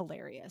is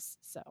hilarious.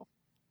 So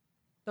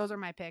those are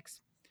my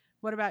picks.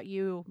 What about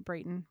you,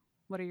 Brayton?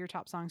 What are your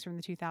top songs from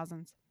the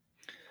 2000s?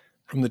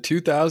 From the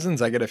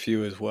 2000s, I get a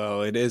few as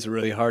well. It is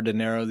really hard to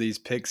narrow these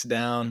picks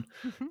down.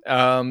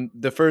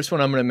 The first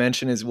one I'm going to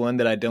mention is one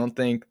that I don't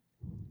think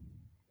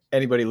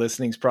anybody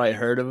listening's probably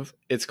heard of.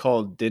 It's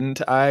called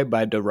 "Didn't I"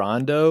 by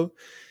Durando.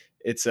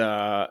 It's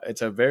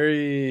a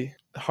very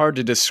hard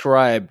to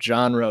describe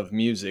genre of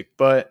music,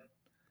 but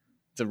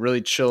it's a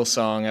really chill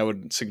song. I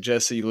would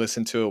suggest that you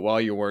listen to it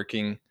while you're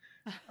working.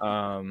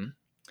 Um,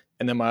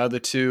 and then my other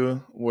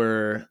two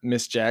were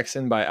 "Miss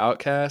Jackson" by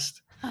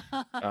Outkast,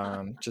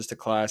 just a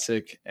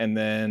classic, and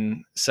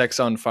then "Sex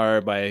on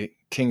Fire" by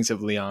Kings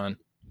of Leon.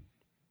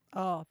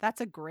 Oh,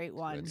 that's a great Good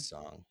one.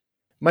 song.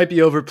 Might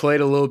be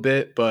overplayed a little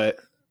bit, but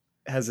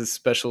has a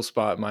special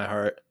spot in my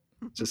heart.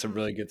 Just a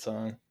really good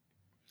song.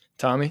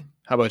 Tommy,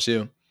 how about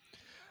you?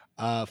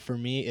 For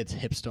me, it's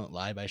 "Hips Don't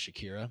Lie" by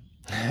Shakira.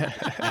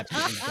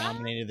 Absolutely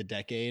dominated the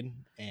decade,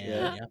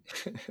 and yeah,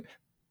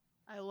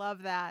 I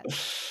love that.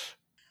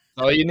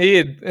 All you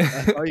need.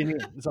 that's all you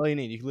need. That's all you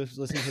need. You can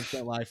listen to "Hips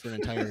Don't Lie" for an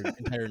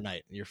entire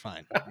night. You're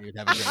fine. You'd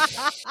have a great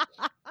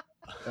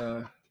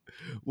time.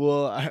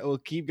 We'll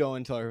keep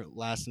going to our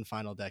last and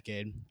final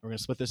decade. We're going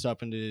to split this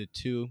up into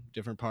two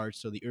different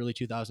parts. So the early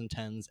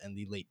 2010s and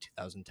the late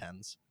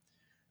 2010s.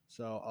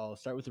 So I'll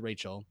start with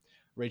Rachel.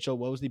 Rachel,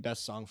 what was the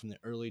best song from the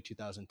early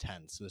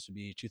 2010s? So this would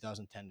be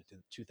 2010 to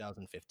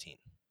 2015.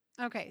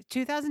 Okay,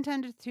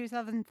 2010 to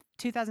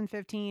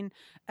 2015,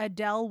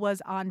 Adele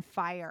was on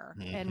fire,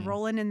 and Mhm.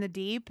 "Rollin' in the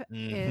Deep"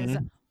 is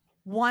Mhm.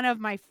 one of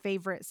my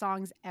favorite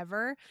songs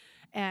ever.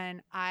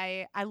 And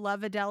I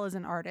love Adele as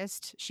an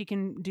artist. She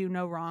can do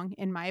no wrong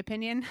in my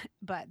opinion,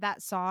 but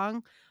that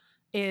song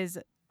is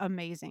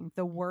amazing.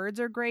 The words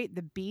are great,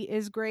 the beat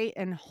is great,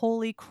 and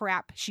holy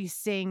crap, she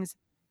sings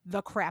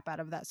the crap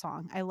out of that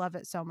song. I love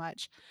it so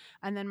much.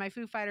 And then my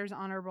Foo Fighters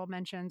honorable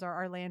mentions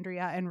are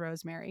Arlandria and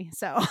Rosemary.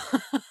 So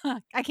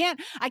I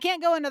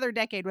can't go another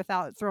decade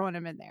without throwing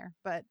them in there.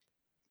 But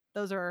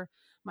those are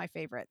my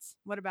favorites.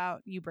 What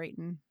about you,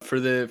 Brayton? For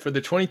the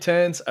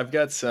 2010s, I've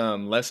got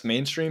some less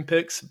mainstream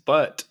picks,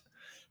 but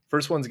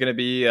first one's gonna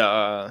be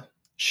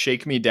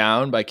 "Shake Me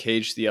Down" by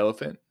Cage the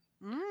Elephant.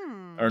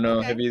 I don't know.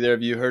 Have Okay. either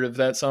of you heard of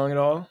that song at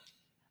all?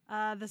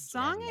 The I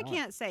song have I not.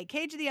 can't say.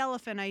 Cage the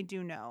Elephant I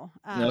do know.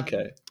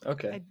 Okay.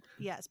 Okay.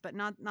 Yes, but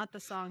not the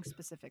song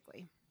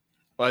specifically.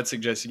 Well, I'd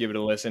suggest you give it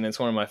a listen. It's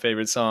one of my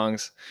favorite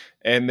songs.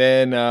 And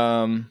then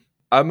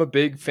I'm a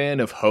big fan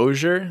of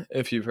Hozier,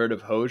 if you've heard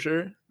of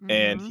Hozier.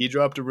 And Mhm. he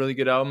dropped a really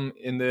good album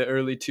in the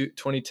early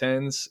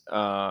 2010s.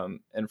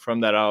 And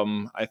from that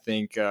album, I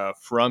think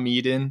From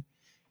Eden,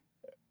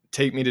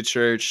 Take Me to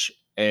Church,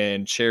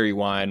 and Cherry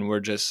Wine were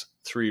just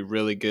three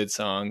really good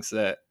songs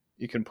that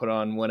you can put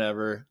on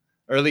whenever,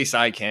 or at least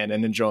I can,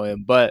 and enjoy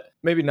them. But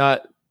maybe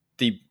not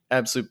the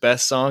absolute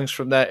best songs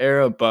from that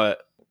era,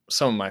 but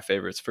some of my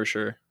favorites for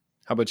sure.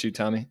 How about you,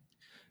 Tommy?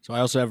 So I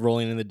also have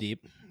 "Rolling in the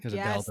Deep" because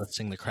Adele Yes. does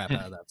sing the crap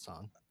out of that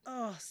song.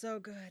 Oh, so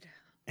good.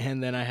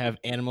 And then I have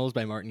 "Animals"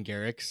 by Martin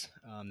Garrix.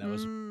 That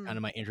was kind Mm.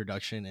 of my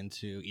introduction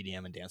into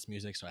EDM and dance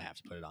music, so I have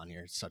to put it on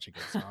here. It's such a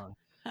good song.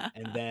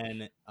 And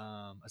then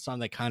a song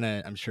that kind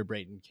of, I'm sure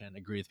Brayton can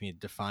agree with me,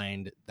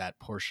 defined that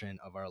portion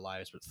of our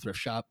lives with "Thrift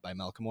Shop" by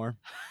Malcolmore.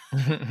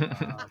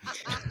 Because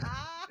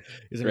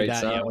I mean Great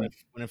that, yeah, song.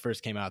 when it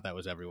first came out, that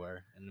was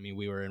everywhere. And I mean,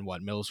 we were in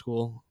what, middle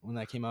school when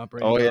that came out,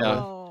 Brayton, Oh probably.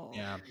 yeah, Oh,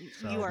 Yeah, you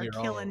so are we were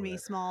all killing over me,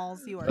 it.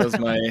 Smalls. You are that was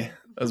my killing me.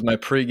 that was my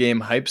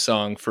pregame hype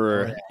song Oh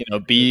for yeah,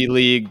 B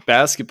League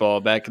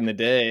basketball back in the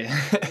day.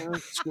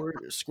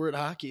 squirt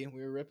hockey. We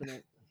were ripping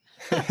it.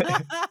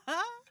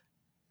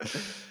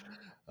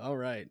 All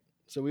right.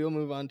 So we will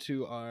move on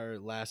to our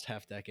last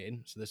half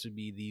decade. So this would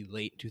be the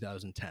late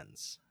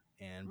 2010s.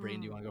 And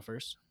Brayden, do you want to go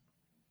first?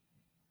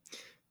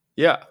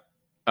 Yeah.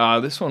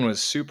 This one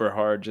was super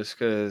hard just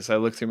because I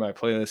looked through my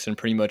playlist and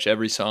pretty much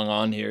every song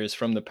on here is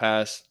from the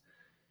past,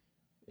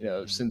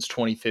 Mhm. since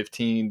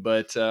 2015.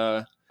 But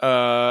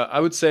I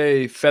would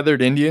say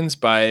 "Feathered Indians"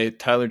 by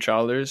Tyler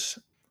Childers.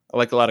 I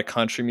like a lot of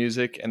country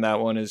music, and that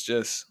one is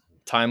just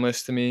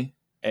timeless to me.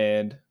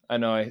 And I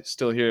know I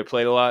still hear it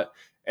played a lot.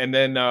 And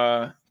then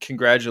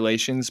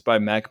 "Congratulations" by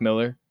Mac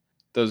Miller.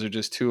 Those are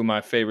just two of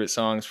my favorite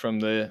songs from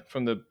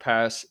the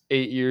past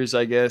 8 years,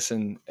 I guess,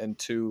 and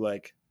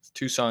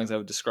two songs I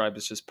would describe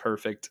as just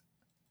perfect.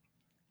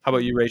 How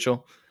about you,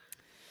 Rachel?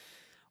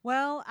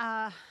 Well,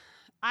 I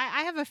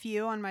have a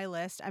few on my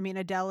list. I mean,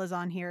 Adele is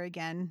on here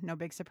again. No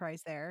big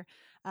surprise there.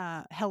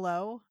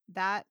 Hello,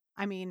 that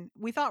I mean,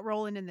 we thought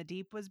 "Rolling in the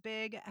Deep" was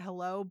big.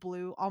 Hello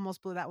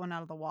almost blew that one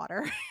out of the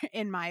water,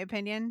 in my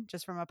opinion,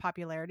 just from a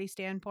popularity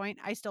standpoint.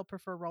 I still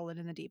prefer "Rolling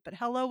in the Deep," but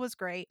Hello was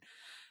great.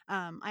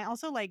 I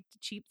also liked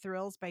 "Cheap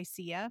Thrills" by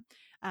Sia,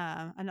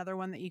 another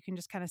one that you can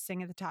just kind of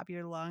sing at the top of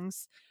your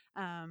lungs.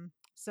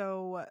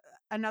 So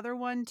another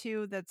one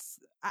too that's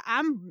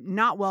I'm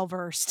not well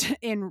versed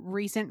in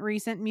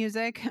recent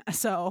music,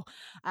 so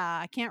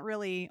I can't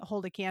really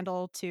hold a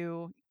candle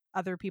to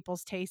other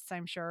people's tastes,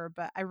 I'm sure,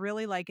 but I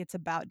really like "It's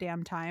About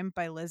Damn Time"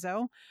 by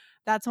Lizzo.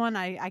 That's one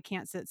I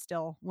can't sit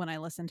still when I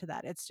listen to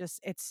that. It's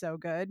so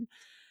good.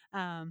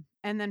 And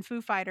then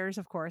Foo Fighters,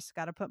 of course,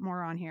 got to put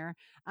more on here.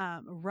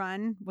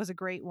 Run was a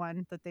great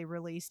one that they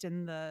released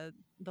in the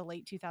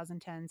late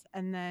 2010s,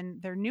 and then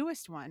their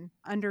newest one,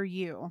 Under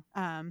You.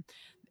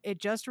 It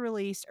just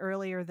released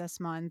earlier this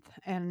month,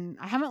 and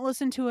I haven't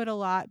listened to it a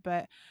lot,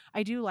 but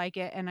I do like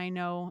it, and I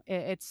know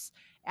it's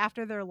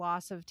after their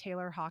loss of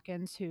Taylor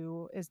Hawkins,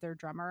 who is their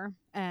drummer,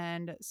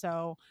 and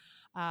so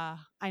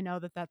I know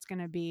that that's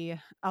going to be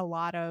a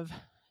lot of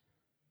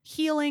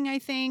healing, I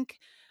think,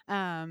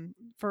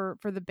 for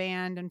the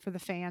band and for the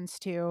fans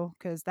too,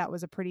 because that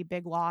was a pretty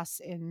big loss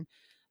in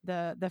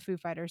the Foo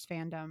Fighters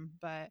fandom.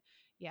 But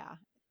yeah,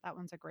 that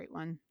one's a great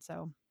one.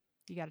 So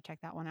you got to check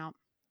that one out.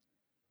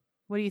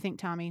 What do you think,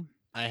 Tommy?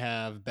 I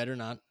have Better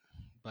Not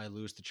by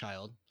Lewis the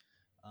Child.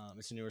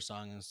 It's a newer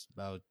song. It's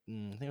about,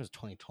 I think it was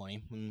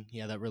 2020 when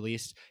that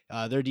released.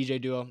 They're a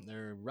DJ duo.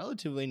 They're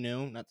relatively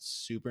new, not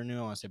super new.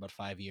 I want to say about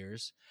 5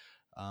 years.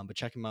 But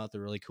check them out.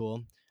 They're really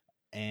cool.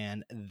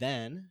 And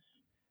then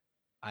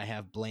I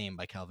have Blame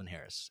by Calvin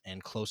Harris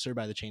and Closer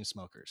by the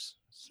Chainsmokers.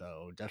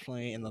 So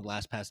definitely in the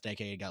past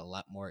decade, got a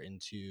lot more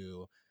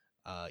into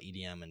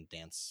EDM and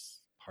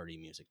dance party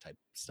music type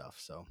stuff.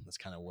 So that's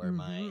kind of where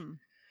my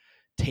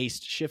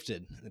taste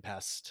shifted in the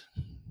past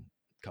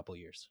couple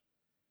years.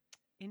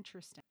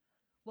 Interesting.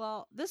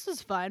 Well, this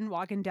was fun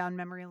walking down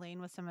memory lane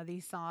with some of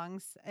these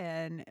songs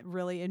and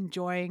really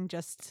enjoying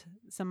just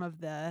some of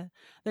the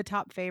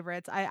top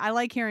favorites. I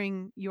like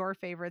hearing your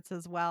favorites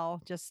as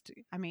well. Just,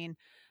 I mean,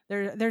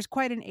 there's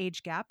quite an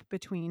age gap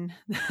between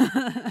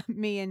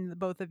me and the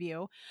both of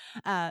you.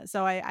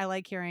 So I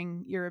like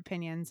hearing your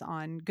opinions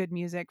on good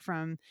music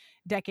from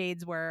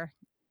decades where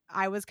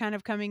I was kind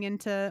of coming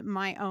into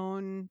my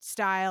own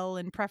style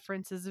and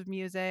preferences of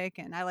music.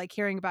 And I like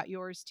hearing about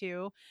yours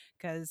too,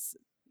 because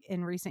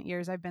in recent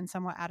years, I've been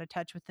somewhat out of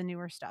touch with the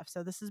newer stuff.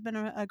 So this has been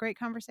a great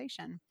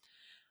conversation.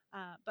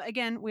 But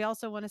again, we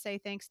also want to say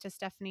thanks to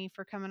Stephanie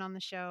for coming on the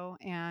show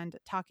and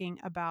talking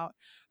about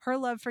her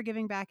love for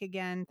giving back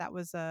again. That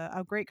was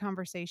a great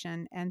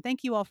conversation. And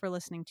thank you all for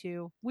listening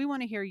too. We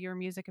want to hear your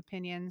music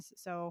opinions.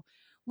 So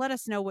let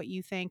us know what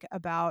you think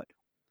about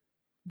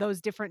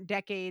those different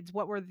decades.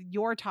 What were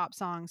your top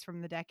songs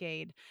from the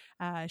decade?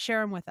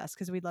 Share them with us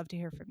because we'd love to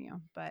hear from you.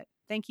 But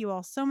thank you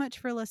all so much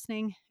for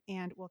listening,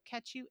 and we'll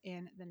catch you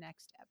in the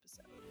next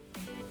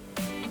episode.